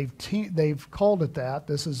they've called it that.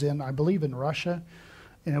 This is in, I believe, in Russia.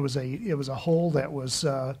 And it was a hole that was,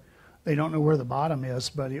 they don't know where the bottom is,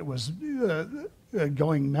 but it was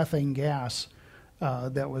going methane gas.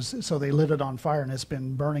 That was, so they lit it on fire, and it's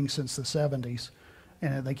been burning since the 70s,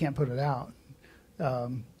 and they can't put it out.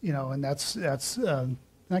 And that's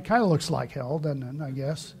that kind of looks like hell, doesn't it? I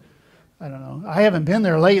guess. I don't know. I haven't been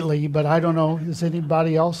there lately, but I don't know. Does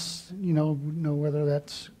anybody else, know whether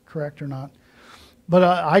that's correct or not? But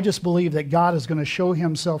I just believe that God is going to show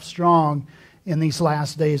himself strong in these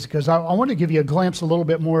last days, because I want to give you a glimpse, a little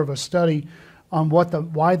bit more of a study on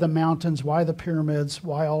why the mountains, why the pyramids,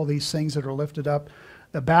 why all these things that are lifted up.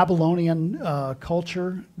 The Babylonian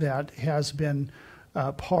culture that has been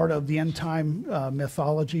part of the end time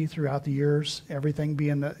mythology throughout the years, everything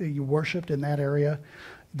being worshipped in that area,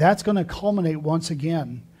 that's going to culminate once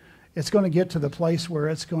again. It's going to get to the place where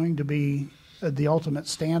it's going to be the ultimate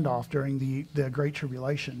standoff during the Great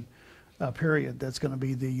Tribulation period. That's going to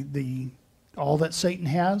be the all that Satan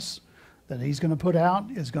has, that he's going to put out,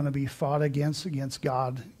 is going to be fought against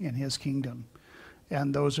God and his kingdom.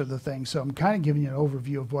 And those are the things. So I'm kind of giving you an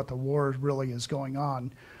overview of what the war really is going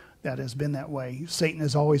on that has been that way. Satan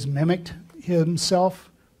has always mimicked himself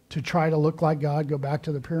to try to look like God. Go back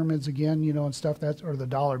to the pyramids again, and stuff. Or the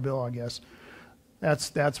dollar bill, I guess.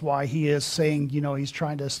 That's why he is saying, he's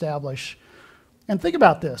trying to establish. And think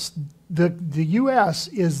about this. The U.S.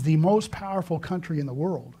 is the most powerful country in the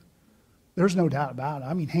world. There's no doubt about it.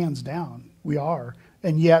 I mean, hands down, we are.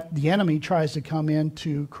 And yet the enemy tries to come in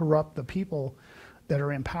to corrupt the people that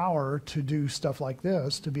are in power to do stuff like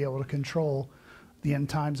this, to be able to control the end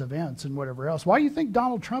times events and whatever else. Why do you think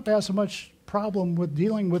Donald Trump has so much problem with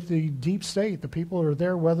dealing with the deep state? The people are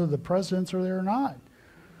there whether the presidents are there or not.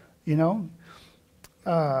 I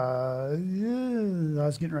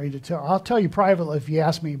was getting ready to tell. I'll tell you privately if you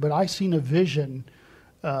ask me, but I seen a vision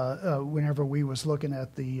whenever we was looking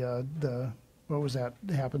at the what was that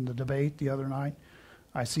happened, the debate the other night.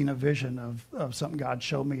 I seen a vision of something God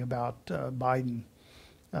showed me about Biden.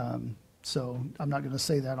 So I'm not going to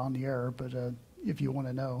say that on the air, but if you want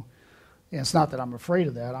to know. And it's not that I'm afraid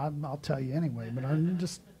of that. I'll tell you anyway. But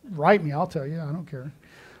just write me. I'll tell you. I don't care.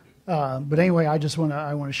 But anyway,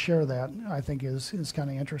 I want to share that. I think is kind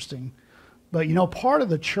of interesting. But part of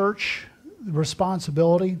the church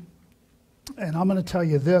responsibility, and I'm going to tell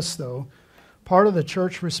you this though, part of the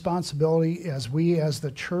church responsibility as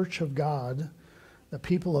the church of God, the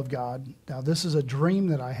people of God. Now this is a dream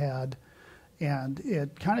that I had, and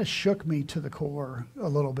it kind of shook me to the core a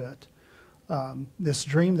little bit. This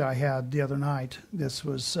dream that I had the other night, this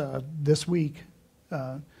was this week,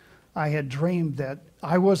 I had dreamed that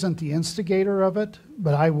I wasn't the instigator of it,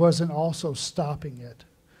 but I wasn't also stopping it.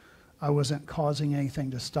 I wasn't causing anything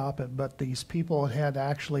to stop it, but these people had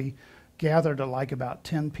actually gathered like about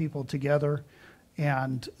 10 people together,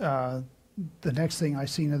 and the next thing I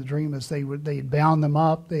seen in the dream is they'd bound them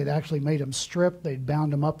up. They had actually made them strip. They'd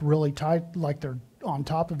bound them up really tight, like they're on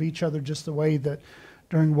top of each other, just the way that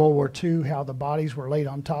during World War II, how the bodies were laid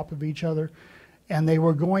on top of each other. And they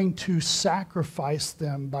were going to sacrifice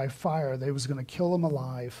them by fire. They was going to kill them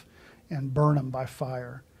alive and burn them by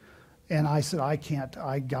fire. And I said, I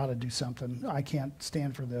got to do something. I can't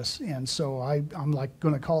stand for this. And so I'm like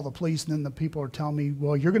going to call the police, and then the people are telling me,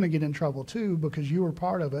 well, you're going to get in trouble too because you were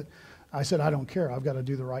part of it. I said, I don't care. I've got to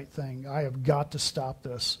do the right thing. I have got to stop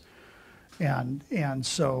this. And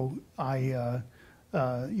so I...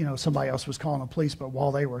 somebody else was calling the police, but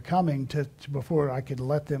while they were coming before I could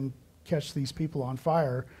let them catch these people on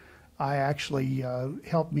fire, I actually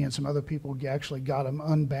helped me and some other people actually got them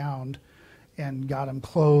unbound and got them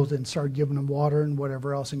clothed and started giving them water and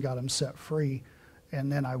whatever else and got them set free.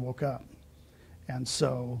 And then I woke up. And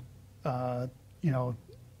so, I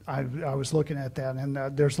was looking at that, and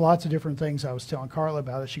there's lots of different things. I was telling Carla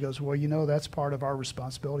about it. She goes, well, that's part of our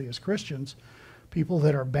responsibility as Christians. People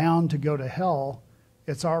that are bound to go to hell,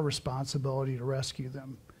 it's our responsibility to rescue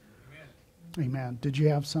them. Amen. Amen. Did you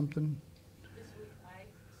have something? This week I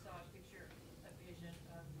saw a picture, a vision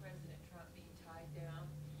of President Trump being tied down,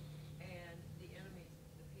 and the enemies,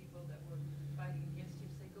 the people that were fighting against him,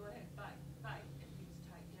 say, go ahead, fight, and he was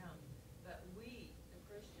tied down. But we, the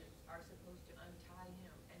Christians, are supposed to untie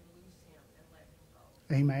him and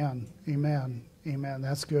Amen. Amen. Amen.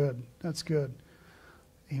 That's good. That's good.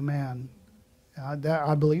 Amen. I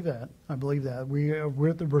believe that. I believe that.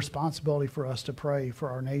 We're the responsibility for us to pray for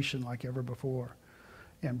our nation like ever before,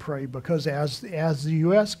 and pray because as the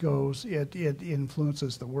U.S. goes, it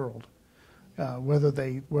influences the world, whether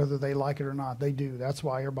they like it or not. They do. That's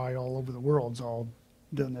why everybody all over the world's all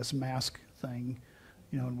doing this mask thing,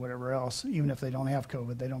 and whatever else. Even if they don't have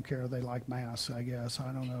COVID, they don't care. They like masks, I guess.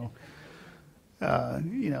 I don't know.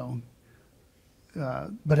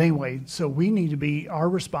 But anyway, so we need to be our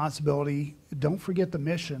responsibility. Don't forget the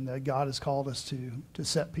mission that God has called us to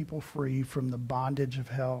set people free from the bondage of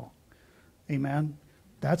hell. Amen.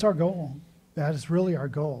 That's our goal. That is really our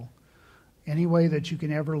goal. Any way that you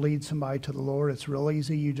can ever lead somebody to the Lord, it's real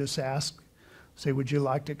easy. You just ask, say, would you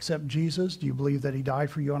like to accept Jesus? Do you believe that he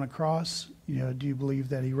died for you on a cross? Do you believe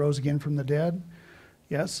that he rose again from the dead?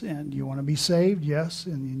 Yes. And you want to be saved? Yes.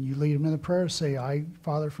 And you lead them in the prayer. Say,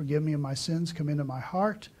 Father, forgive me of my sins. Come into my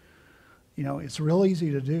heart. It's real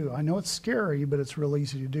easy to do. I know it's scary, but it's real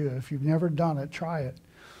easy to do. If you've never done it, try it.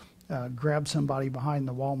 Grab somebody behind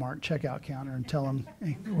the Walmart checkout counter and tell them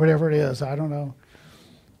whatever it is. I don't know.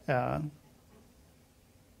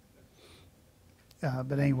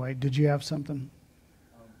 But anyway, did you have something?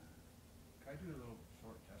 Can I do a little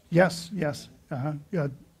short testimony? Yes. Yeah.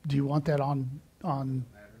 Do you want that on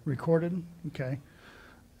recorded? Okay.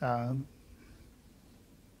 Amen.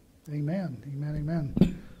 Amen.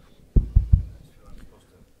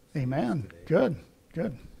 Amen. Good.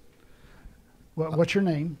 What's your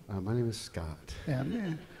name? My name is Scott.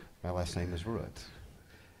 And my last name is Root.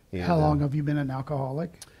 And, how long have you been an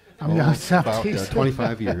alcoholic? I'm about Southeast.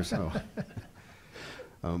 25 years.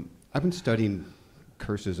 I've been studying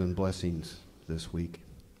curses and blessings this week,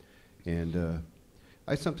 and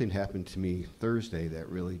I had something happen to me Thursday that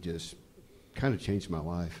really just kind of changed my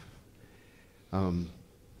life.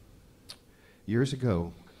 Years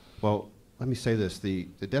ago, well, let me say this. The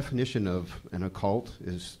definition of an occult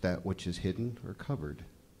is that which is hidden or covered.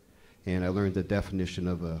 And I learned the definition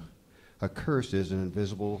of a curse is an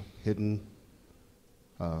invisible, hidden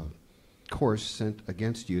course sent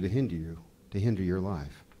against you to hinder your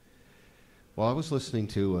life. Well, I was listening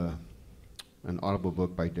to an audible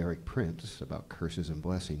book by Derek Prince about curses and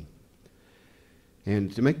blessing.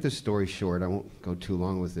 And to make this story short, I won't go too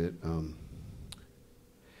long with it.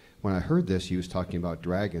 When I heard this, he was talking about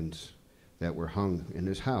dragons that were hung in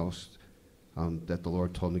his house that the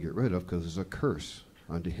Lord told him to get rid of because it was a curse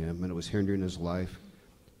unto him, and it was hindering his life,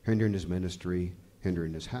 hindering his ministry,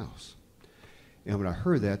 hindering his house. And when I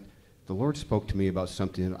heard that, the Lord spoke to me about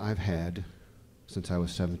something that I've had since I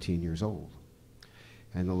was 17 years old.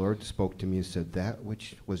 And the Lord spoke to me and said, that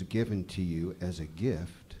which was given to you as a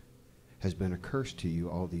gift has been a curse to you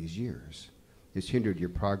all these years. It's hindered your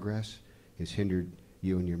progress. It's hindered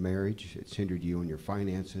you in your marriage. It's hindered you in your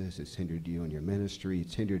finances. It's hindered you in your ministry.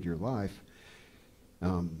 It's hindered your life.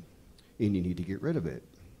 And you need to get rid of it.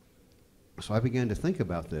 So I began to think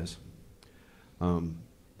about this.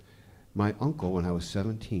 My uncle, when I was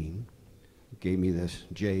 17, gave me this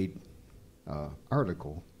jade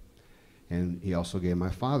article. And he also gave my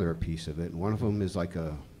father a piece of it. And one of them is like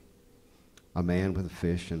a man with a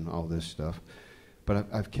fish and all this stuff. But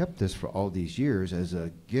I've kept this for all these years as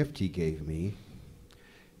a gift he gave me.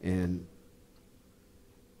 And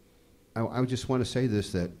I just want to say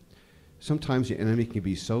this, that sometimes the enemy can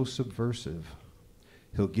be so subversive.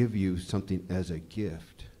 He'll give you something as a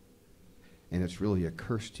gift, and it's really a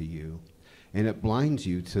curse to you. And it blinds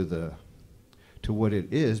you to what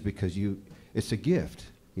it is because it's a gift.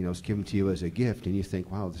 It's given to you as a gift, and you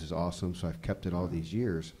think, wow, this is awesome, so I've kept it all these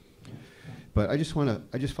years. But I just feel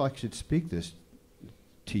like I should speak this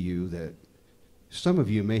to you, that some of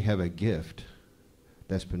you may have a gift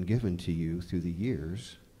that's been given to you through the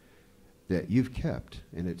years that you've kept,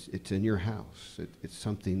 and it's in your house. It's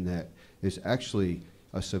something that is actually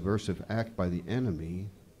a subversive act by the enemy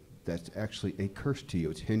that's actually a curse to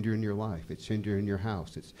you. It's hindering your life. It's hindering your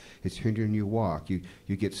house. It's hindering your walk. You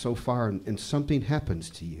get so far, and something happens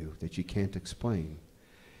to you that you can't explain.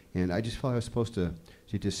 And I just felt I was supposed to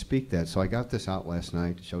just speak that. So I got this out last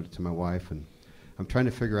night, showed it to my wife, and I'm trying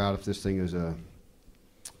to figure out if this thing is a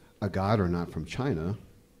god or not from China.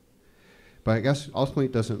 But I guess ultimately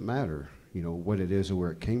it doesn't matter, what it is or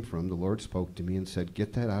where it came from. The Lord spoke to me and said,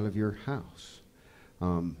 get that out of your house.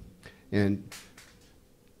 And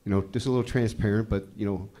just a little transparent, but,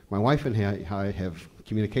 my wife and I have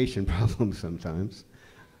communication problems sometimes.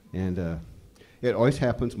 And it always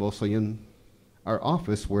happens mostly in our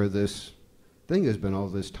office where this thing has been all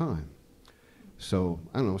this time. So,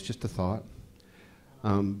 I don't know, it's just a thought.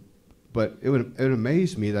 But it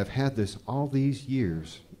amazed me that I've had this all these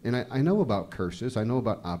years. And I know about curses. I know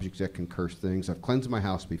about objects that can curse things. I've cleansed my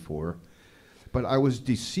house before. But I was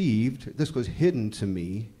deceived. This was hidden to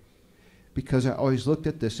me because I always looked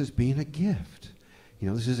at this as being a gift.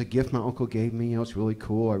 This is a gift my uncle gave me. It's really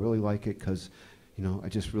cool. I really like it because,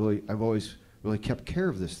 I've always really kept care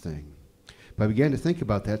of this thing. But I began to think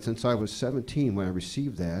about that since I was 17 when I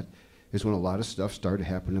received that is when a lot of stuff started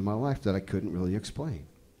happening in my life that I couldn't really explain.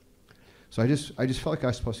 So I just felt like I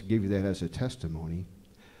was supposed to give you that as a testimony.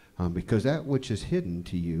 Because that which is hidden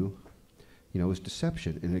to you, is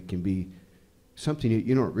deception. And it can be something that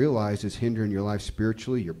you don't realize is hindering your life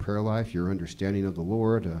spiritually, your prayer life, your understanding of the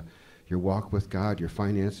Lord, your walk with God, your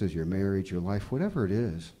finances, your marriage, your life, whatever it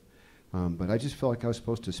is. But I just felt like I was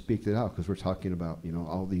supposed to speak that out because we're talking about,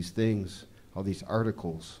 all these things, all these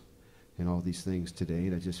articles and all these things today.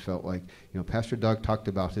 And I just felt like, Pastor Doug talked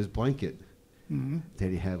about his blanket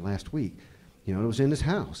that he had last week. It was in his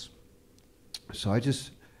house. So I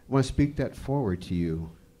just want to speak that forward to you.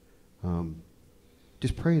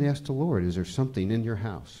 Just pray and ask the Lord, is there something in your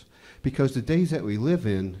house? Because the days that we live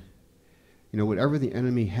in, whatever the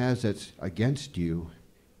enemy has that's against you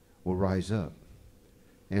will rise up.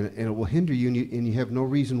 And it will hinder you, and you have no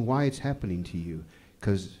reason why it's happening to you.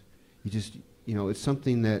 Because you just, it's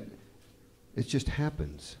something that it just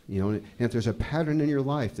happens. And if there's a pattern in your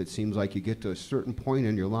life that seems like you get to a certain point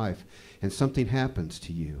in your life and something happens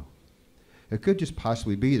to you, it could just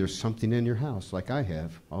possibly be there's something in your house like I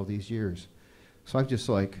have all these years. So I'm just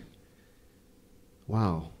like,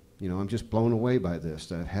 wow, I'm just blown away by this,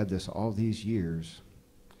 that I've had this all these years,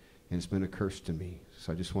 and it's been a curse to me.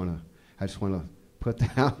 So I just want to put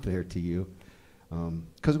that out there to you,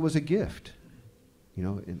 because it was a gift,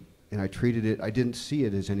 and I treated it, I didn't see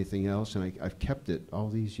it as anything else, and I've kept it all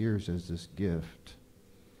these years as this gift.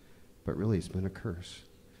 But really, it's been a curse.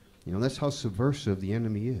 That's how subversive the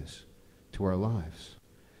enemy is to our lives.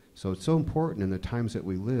 So it's so important in the times that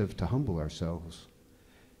we live to humble ourselves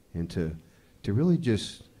and to really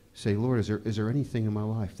just say, Lord, is there anything in my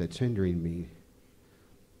life that's hindering me,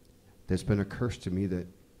 that's been a curse to me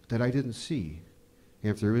that I didn't see?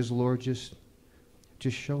 And if there is, Lord, just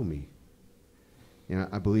show me.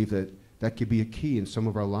 I believe that could be a key in some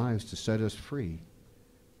of our lives to set us free.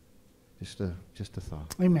 Just a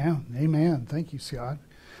thought. Amen. Amen. Thank you, Scott.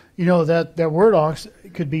 That word ox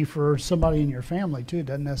could be for somebody in your family too. It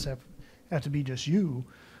doesn't necessarily have to be just you.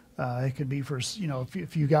 It could be for,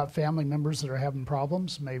 if you got family members that are having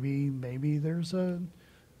problems, maybe there's a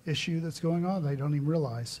issue that's going on they don't even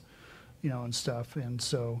realize, and stuff. And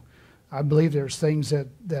so I believe there's things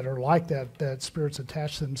that are like that spirits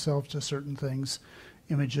attach themselves to certain things,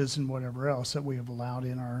 images and whatever else that we have allowed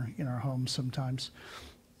in our homes sometimes.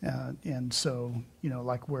 And so,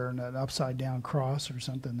 like wearing an upside down cross or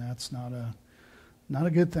something, that's not a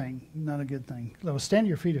good thing. Not a good thing. Stand to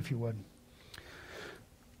your feet if you would.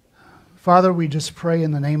 Father, we just pray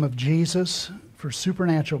in the name of Jesus for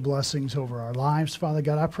supernatural blessings over our lives. Father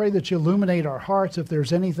God, I pray that you illuminate our hearts if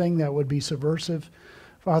there's anything that would be subversive,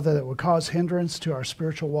 Father, that would cause hindrance to our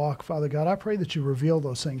spiritual walk. Father God, I pray that you reveal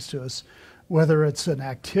those things to us, whether it's an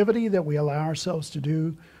activity that we allow ourselves to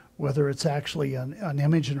do, whether it's actually an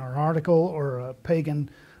image in our article or a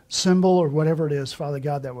pagan symbol or whatever it is, Father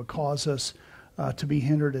God, that would cause us to be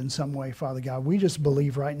hindered in some way, Father God. We just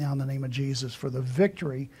believe right now in the name of Jesus for the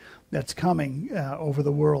victory that's coming over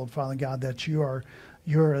the world, Father God, that you're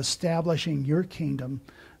establishing your kingdom,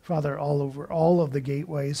 Father, all over all of the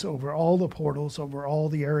gateways, over all the portals, over all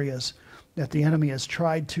the areas that the enemy has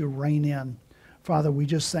tried to reign in. Father, we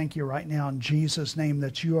just thank you right now in Jesus' name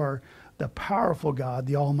that you are the powerful God,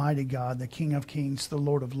 the almighty God, the King of kings, the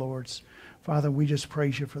Lord of lords. Father, we just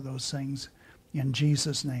praise you for those things. In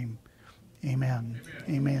Jesus' name, amen.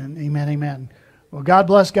 Amen. Amen. Amen. Well, God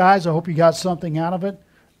bless, guys. I hope you got something out of it,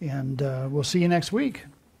 and we'll see you next week.